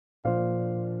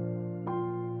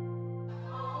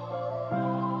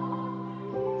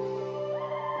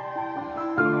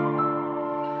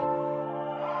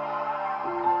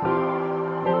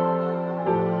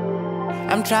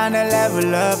I'm tryna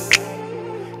level up.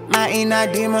 My inner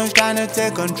demons tryna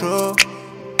take control.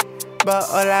 But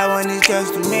all I want is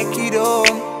just to make it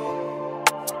home.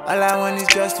 All I want is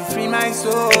just to free my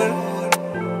soul.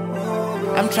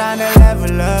 I'm tryna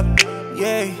level up,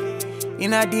 yeah.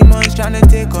 Inner demons tryna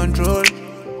take control.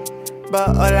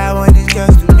 But all I want is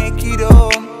just to make it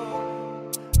home.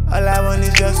 All I want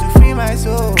is just to free my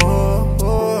soul.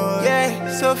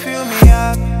 Yeah, so fill me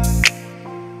up.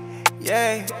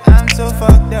 Yeah, I'm so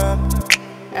fucked up.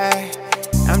 Ay,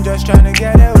 I'm just tryna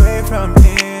get away from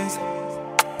things.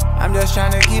 I'm just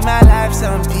tryna keep my life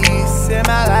some peace. Say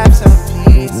my life some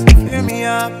peace. Fill me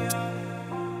up.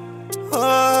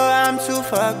 Oh, I'm too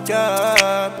fucked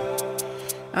up.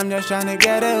 I'm just tryna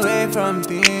get away from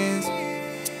things.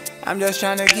 I'm just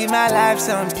tryna give my life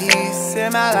some peace. Say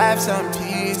my life some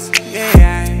peace.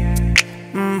 Yeah.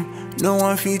 No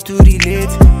one feel to relate.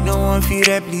 No one feel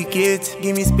replicate.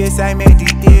 Give me space, I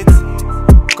meditate.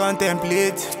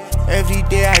 Contemplate. Every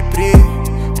day I pray.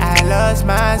 I lost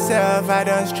myself, I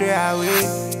don't stray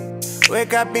away.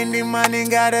 Wake up in the morning,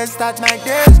 gotta start my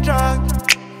day strong.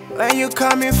 When you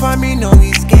coming for me, know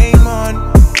it's game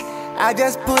on. I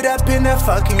just put up in the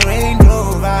fucking Range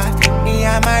Rover. Me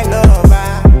and my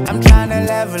lover. I'm tryna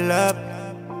level up.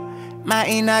 My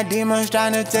inner demons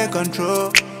tryna take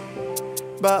control.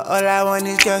 But all I want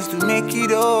is just to make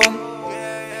it home.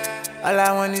 All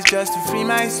I want is just to free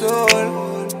my soul.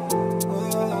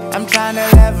 I'm tryna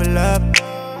level up.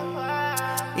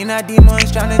 Inner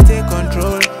demons tryna take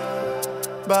control.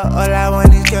 But all I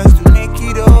want is just to make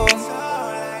it home.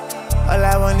 All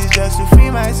I want is just to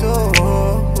free my soul.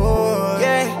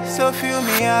 Yeah, so fill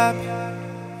me up.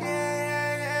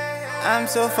 I'm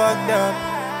so fucked up.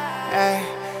 Ay,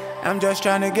 I'm just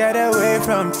tryna get away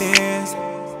from things.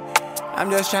 I'm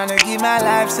just tryna give my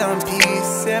life some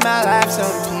peace. Say my life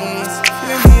some peace.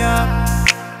 Fill me up.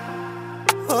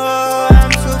 Oh,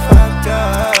 I'm so fucked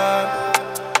up.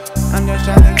 I'm just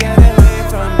tryna get away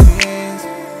from things.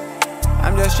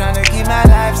 I'm just tryna give my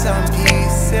life some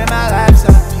peace. Say my life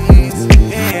some peace.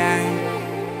 Yeah.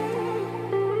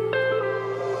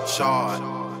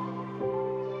 Shard.